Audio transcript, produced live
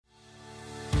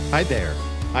Hi there.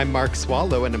 I'm Mark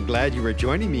Swallow, and I'm glad you are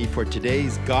joining me for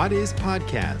today's God Is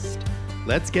podcast.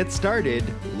 Let's get started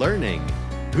learning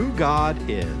who God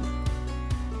is.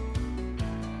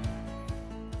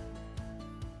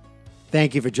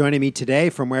 Thank you for joining me today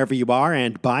from wherever you are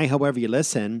and by however you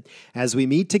listen as we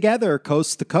meet together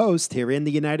coast to coast here in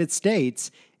the United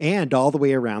States and all the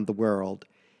way around the world.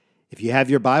 If you have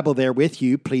your Bible there with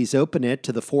you, please open it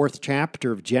to the 4th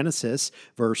chapter of Genesis,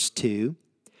 verse 2.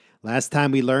 Last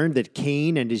time we learned that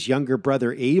Cain and his younger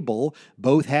brother Abel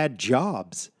both had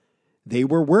jobs. They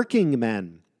were working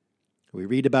men. We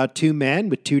read about two men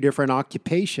with two different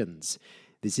occupations.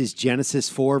 This is Genesis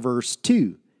 4, verse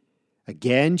 2.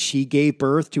 Again, she gave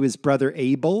birth to his brother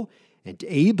Abel, and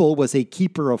Abel was a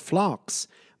keeper of flocks,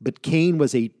 but Cain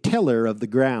was a tiller of the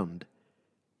ground.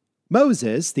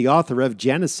 Moses, the author of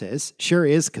Genesis, sure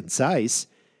is concise.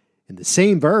 In the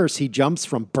same verse, he jumps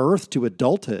from birth to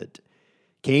adulthood.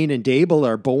 Cain and Abel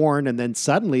are born, and then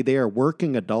suddenly they are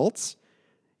working adults.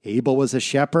 Abel was a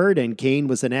shepherd, and Cain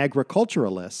was an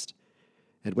agriculturalist.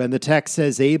 And when the text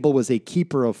says Abel was a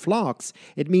keeper of flocks,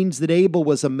 it means that Abel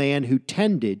was a man who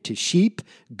tended to sheep,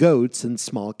 goats, and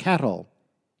small cattle.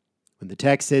 When the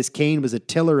text says Cain was a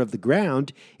tiller of the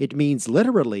ground, it means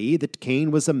literally that Cain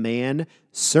was a man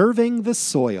serving the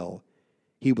soil.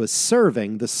 He was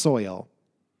serving the soil.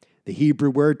 The Hebrew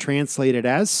word translated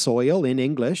as soil in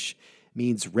English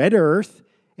means red earth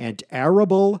and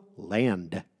arable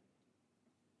land.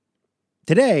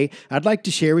 Today, I'd like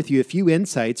to share with you a few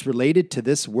insights related to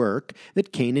this work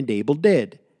that Cain and Abel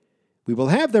did. We will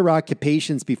have their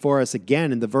occupations before us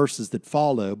again in the verses that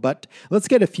follow, but let's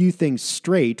get a few things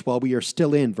straight while we are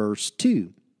still in verse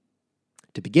 2.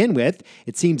 To begin with,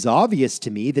 it seems obvious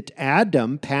to me that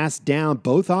Adam passed down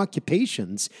both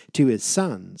occupations to his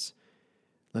sons.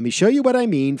 Let me show you what I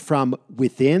mean from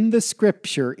within the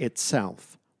scripture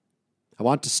itself. I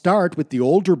want to start with the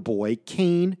older boy,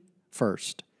 Cain,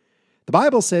 first. The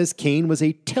Bible says Cain was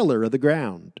a tiller of the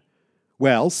ground.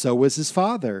 Well, so was his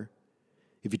father.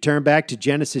 If you turn back to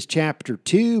Genesis chapter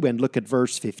 2 and look at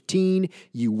verse 15,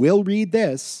 you will read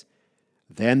this.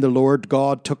 Then the Lord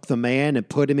God took the man and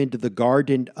put him into the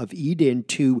Garden of Eden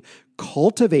to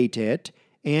cultivate it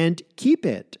and keep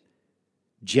it.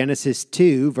 Genesis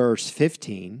 2, verse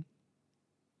 15.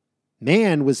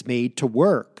 Man was made to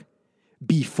work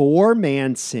before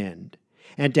man sinned.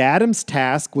 And Adam's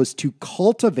task was to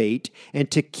cultivate and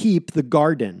to keep the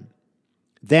garden.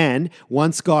 Then,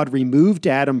 once God removed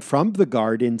Adam from the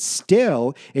garden,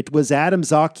 still it was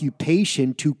Adam's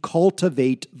occupation to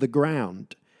cultivate the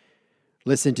ground.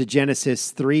 Listen to Genesis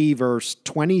 3, verse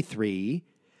 23.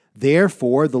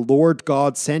 Therefore, the Lord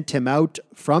God sent him out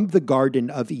from the Garden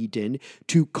of Eden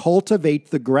to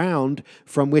cultivate the ground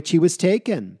from which he was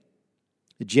taken.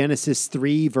 Genesis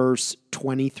 3, verse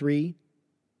 23.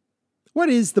 What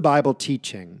is the Bible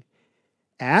teaching?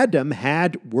 Adam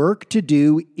had work to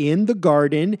do in the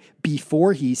garden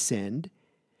before he sinned,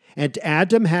 and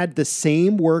Adam had the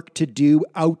same work to do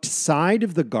outside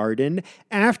of the garden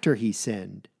after he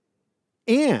sinned.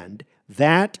 And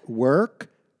that work,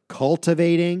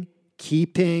 cultivating,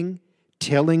 keeping,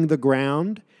 tilling the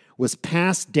ground, was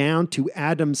passed down to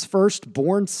Adam's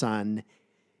firstborn son,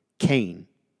 Cain.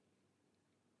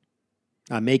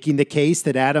 I'm making the case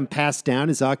that Adam passed down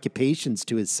his occupations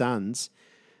to his sons.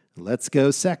 Let's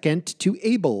go second to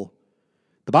Abel.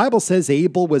 The Bible says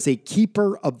Abel was a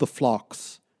keeper of the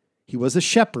flocks. He was a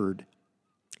shepherd.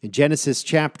 In Genesis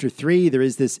chapter 3, there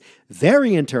is this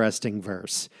very interesting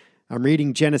verse. I'm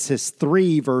reading Genesis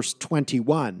 3, verse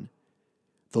 21.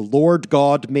 The Lord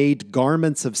God made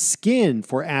garments of skin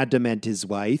for Adam and his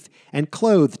wife and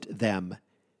clothed them.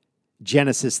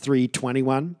 Genesis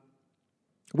 3:21.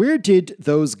 Where did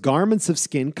those garments of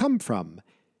skin come from?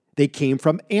 They came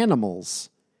from animals.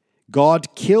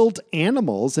 God killed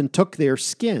animals and took their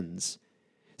skins.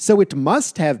 So it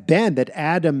must have been that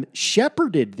Adam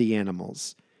shepherded the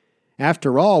animals.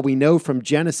 After all, we know from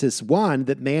Genesis 1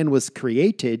 that man was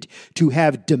created to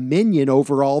have dominion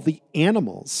over all the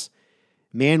animals.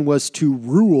 Man was to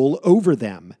rule over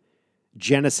them.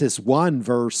 Genesis 1,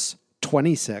 verse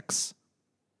 26.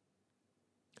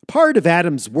 Part of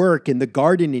Adam's work in the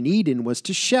Garden in Eden was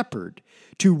to shepherd,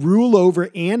 to rule over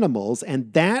animals,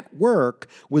 and that work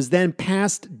was then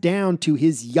passed down to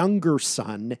his younger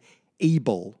son,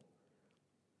 Abel.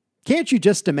 Can't you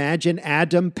just imagine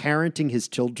Adam parenting his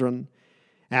children?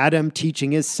 Adam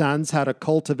teaching his sons how to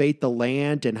cultivate the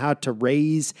land and how to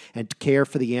raise and care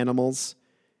for the animals?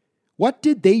 What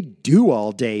did they do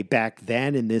all day back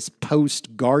then in this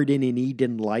post-Garden in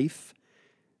Eden life?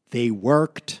 They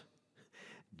worked.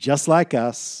 Just like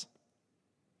us.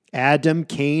 Adam,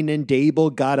 Cain, and Abel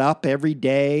got up every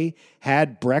day,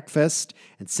 had breakfast,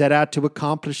 and set out to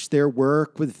accomplish their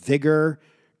work with vigor,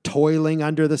 toiling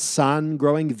under the sun,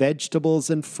 growing vegetables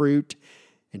and fruit,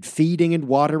 and feeding and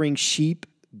watering sheep,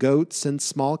 goats, and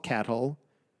small cattle.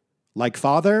 Like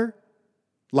father,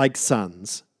 like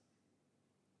sons.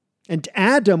 And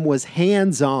Adam was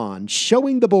hands-on,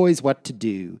 showing the boys what to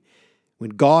do.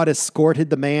 When God escorted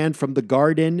the man from the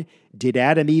garden, did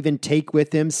Adam even take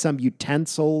with him some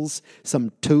utensils,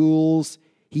 some tools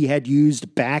he had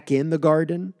used back in the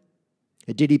garden?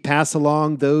 And did he pass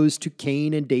along those to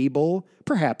Cain and Abel?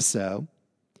 Perhaps so.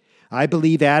 I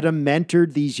believe Adam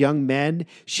mentored these young men,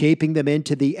 shaping them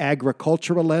into the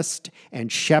agriculturalist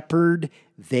and shepherd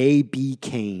they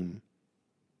became.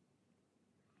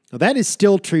 Now, that is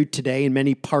still true today in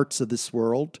many parts of this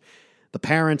world. The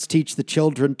parents teach the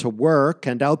children to work,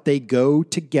 and out they go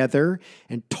together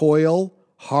and toil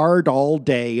hard all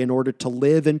day in order to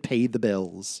live and pay the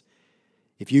bills.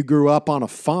 If you grew up on a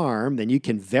farm, then you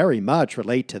can very much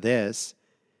relate to this.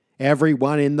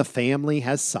 Everyone in the family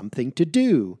has something to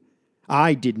do.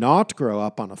 I did not grow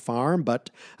up on a farm, but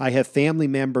I have family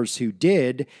members who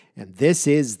did, and this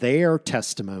is their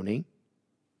testimony.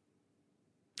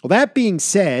 Well, that being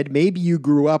said, maybe you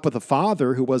grew up with a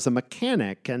father who was a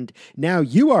mechanic, and now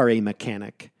you are a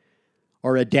mechanic.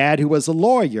 Or a dad who was a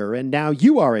lawyer, and now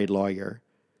you are a lawyer.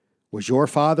 Was your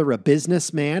father a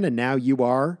businessman, and now you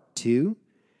are too?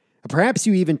 Perhaps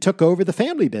you even took over the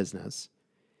family business.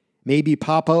 Maybe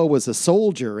Papa was a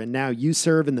soldier, and now you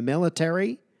serve in the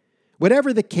military.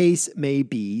 Whatever the case may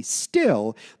be,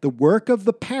 still, the work of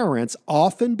the parents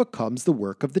often becomes the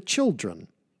work of the children.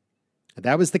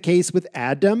 That was the case with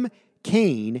Adam,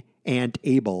 Cain, and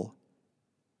Abel.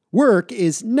 Work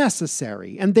is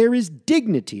necessary, and there is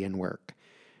dignity in work.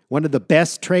 One of the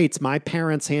best traits my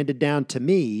parents handed down to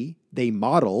me, they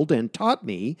modeled and taught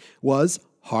me, was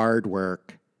hard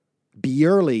work. Be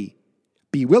early.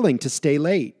 Be willing to stay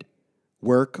late.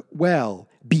 Work well.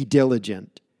 Be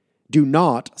diligent. Do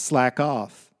not slack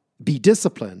off. Be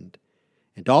disciplined.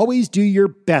 And always do your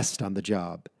best on the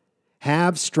job.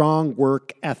 Have strong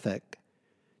work ethic.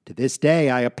 To this day,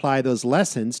 I apply those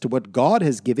lessons to what God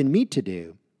has given me to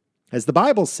do. As the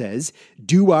Bible says,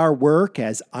 do our work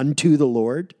as unto the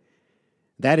Lord.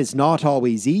 That is not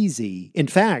always easy. In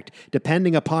fact,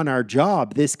 depending upon our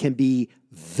job, this can be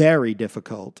very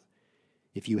difficult.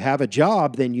 If you have a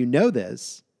job, then you know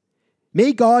this.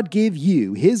 May God give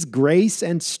you His grace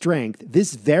and strength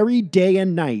this very day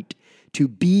and night to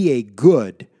be a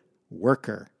good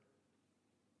worker.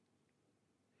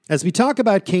 As we talk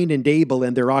about Cain and Abel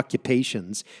and their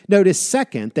occupations, notice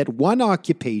second that one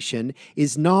occupation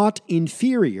is not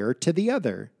inferior to the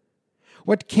other.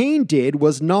 What Cain did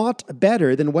was not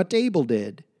better than what Abel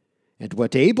did, and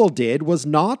what Abel did was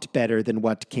not better than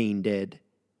what Cain did.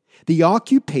 The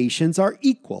occupations are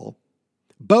equal.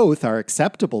 Both are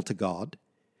acceptable to God.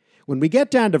 When we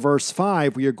get down to verse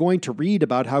 5, we are going to read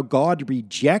about how God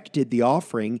rejected the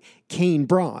offering Cain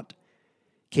brought.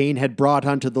 Cain had brought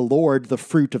unto the Lord the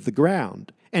fruit of the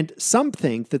ground. And some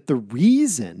think that the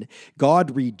reason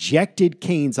God rejected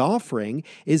Cain's offering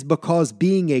is because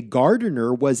being a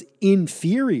gardener was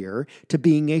inferior to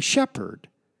being a shepherd.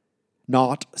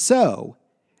 Not so.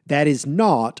 That is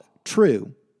not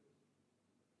true.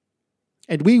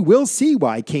 And we will see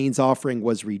why Cain's offering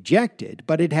was rejected,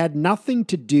 but it had nothing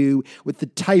to do with the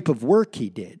type of work he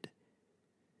did.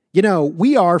 You know,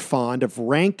 we are fond of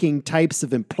ranking types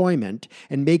of employment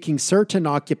and making certain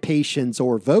occupations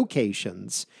or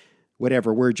vocations,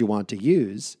 whatever word you want to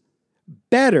use,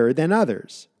 better than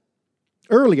others.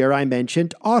 Earlier, I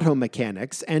mentioned auto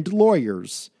mechanics and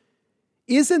lawyers.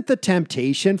 Isn't the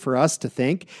temptation for us to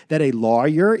think that a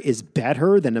lawyer is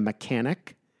better than a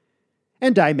mechanic?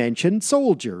 And I mentioned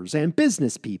soldiers and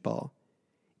business people.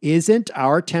 Isn't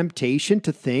our temptation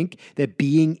to think that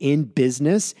being in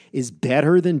business is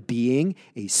better than being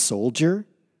a soldier?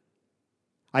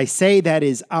 I say that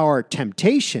is our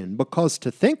temptation because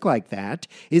to think like that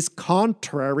is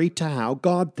contrary to how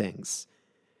God thinks.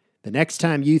 The next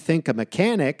time you think a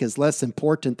mechanic is less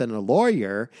important than a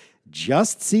lawyer,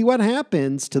 just see what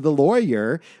happens to the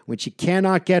lawyer when she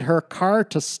cannot get her car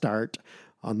to start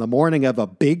on the morning of a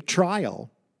big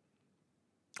trial.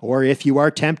 Or if you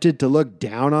are tempted to look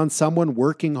down on someone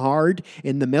working hard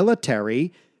in the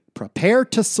military, prepare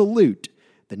to salute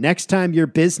the next time your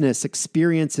business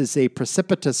experiences a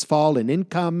precipitous fall in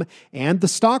income and the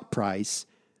stock price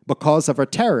because of a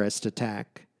terrorist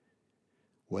attack.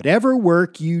 Whatever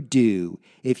work you do,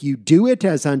 if you do it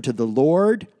as unto the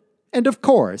Lord, and of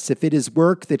course, if it is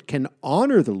work that can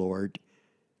honor the Lord,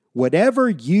 whatever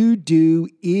you do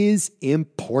is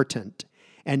important.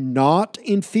 and not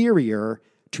inferior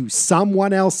to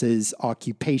someone else's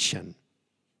occupation.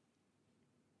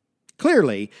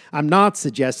 Clearly, I'm not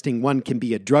suggesting one can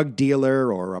be a drug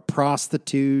dealer or a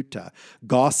prostitute, a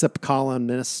gossip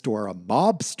columnist, or a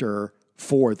mobster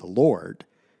for the Lord.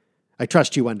 I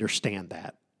trust you understand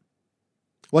that.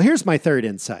 Well, here's my third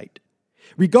insight.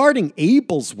 Regarding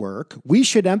Abel's work, we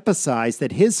should emphasize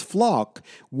that his flock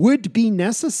would be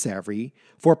necessary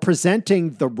for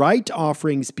presenting the right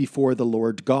offerings before the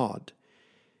Lord God.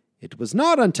 It was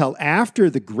not until after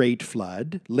the Great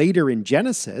Flood, later in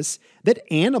Genesis,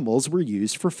 that animals were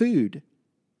used for food.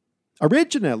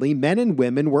 Originally, men and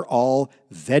women were all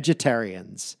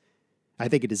vegetarians. I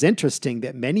think it is interesting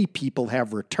that many people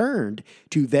have returned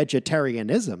to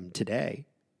vegetarianism today.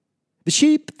 The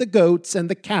sheep, the goats, and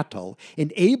the cattle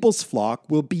in Abel's flock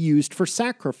will be used for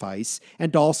sacrifice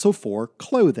and also for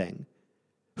clothing.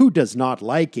 Who does not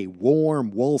like a warm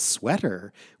wool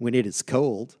sweater when it is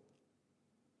cold?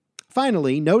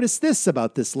 Finally, notice this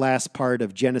about this last part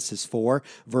of Genesis 4,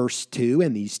 verse 2,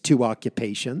 and these two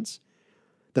occupations.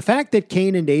 The fact that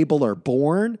Cain and Abel are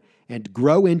born and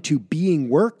grow into being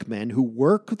workmen who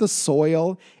work the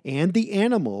soil and the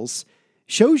animals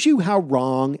shows you how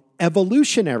wrong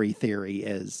evolutionary theory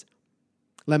is.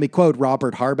 Let me quote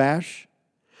Robert Harbash.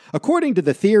 According to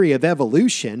the theory of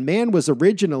evolution, man was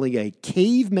originally a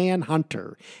caveman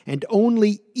hunter and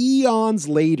only eons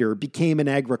later became an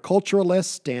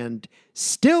agriculturalist and,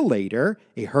 still later,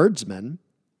 a herdsman.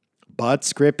 But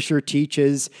Scripture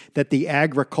teaches that the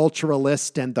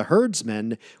agriculturalist and the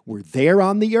herdsman were there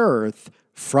on the earth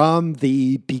from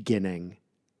the beginning.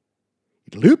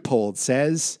 Leupold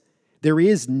says, there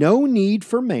is no need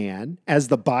for man, as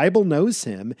the Bible knows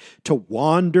him, to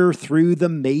wander through the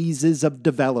mazes of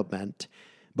development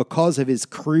because of his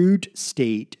crude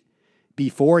state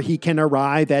before he can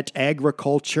arrive at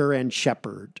agriculture and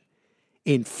shepherd.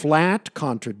 In flat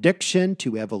contradiction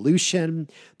to evolution,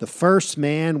 the first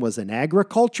man was an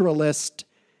agriculturalist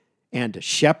and a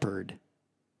shepherd.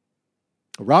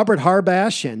 Robert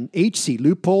Harbash and H.C.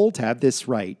 Leupold have this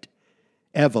right.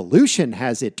 Evolution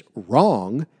has it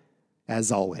wrong,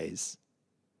 as always.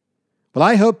 Well,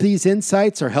 I hope these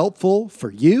insights are helpful for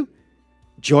you.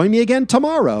 Join me again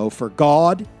tomorrow for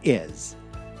God Is.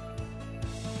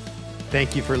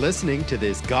 Thank you for listening to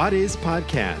this God Is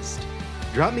podcast.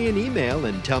 Drop me an email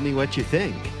and tell me what you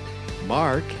think.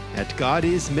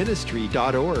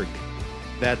 mark@godisministry.org.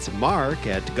 That's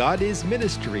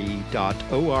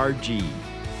mark@godisministry.org.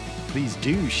 Please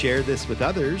do share this with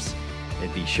others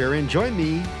and be sure and join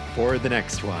me for the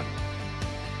next one.